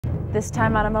This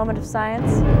time on A Moment of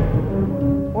Science,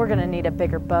 we're gonna need a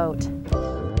bigger boat.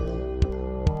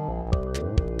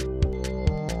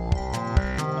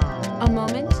 A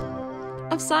Moment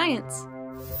of Science.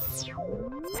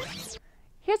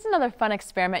 Here's another fun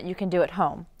experiment you can do at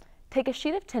home. Take a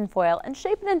sheet of tinfoil and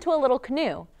shape it into a little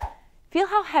canoe. Feel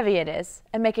how heavy it is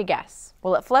and make a guess.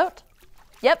 Will it float?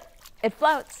 Yep, it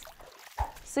floats.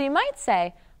 So you might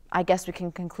say, I guess we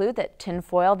can conclude that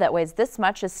tinfoil that weighs this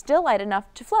much is still light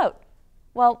enough to float.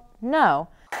 Well, no,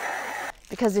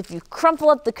 because if you crumple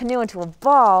up the canoe into a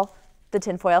ball, the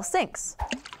tinfoil sinks.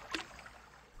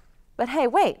 But hey,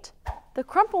 wait, the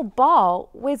crumpled ball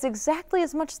weighs exactly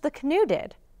as much as the canoe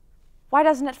did. Why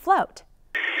doesn't it float?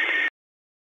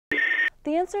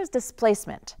 The answer is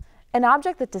displacement. An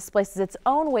object that displaces its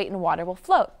own weight in water will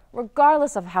float,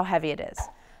 regardless of how heavy it is.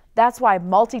 That's why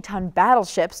multi-ton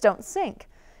battleships don't sink.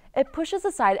 It pushes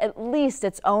aside at least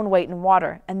its own weight in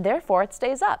water, and therefore it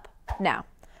stays up. Now,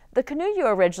 the canoe you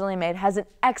originally made has an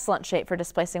excellent shape for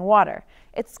displacing water.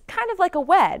 It's kind of like a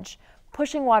wedge,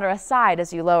 pushing water aside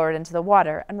as you lower it into the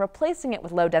water and replacing it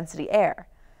with low-density air.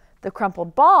 The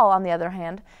crumpled ball, on the other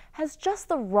hand, has just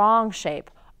the wrong shape.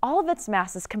 All of its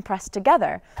mass is compressed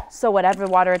together, so whatever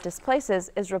water it displaces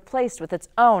is replaced with its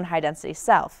own high-density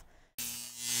self.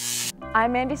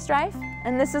 I'm Mandy Striph,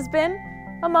 and this has been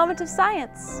A Moment of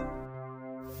Science.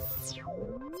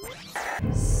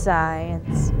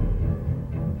 Science.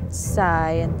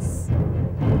 Science.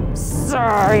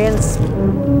 Science.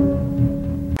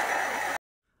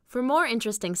 For more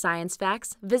interesting science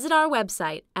facts, visit our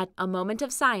website at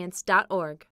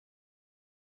amomentofscience.org.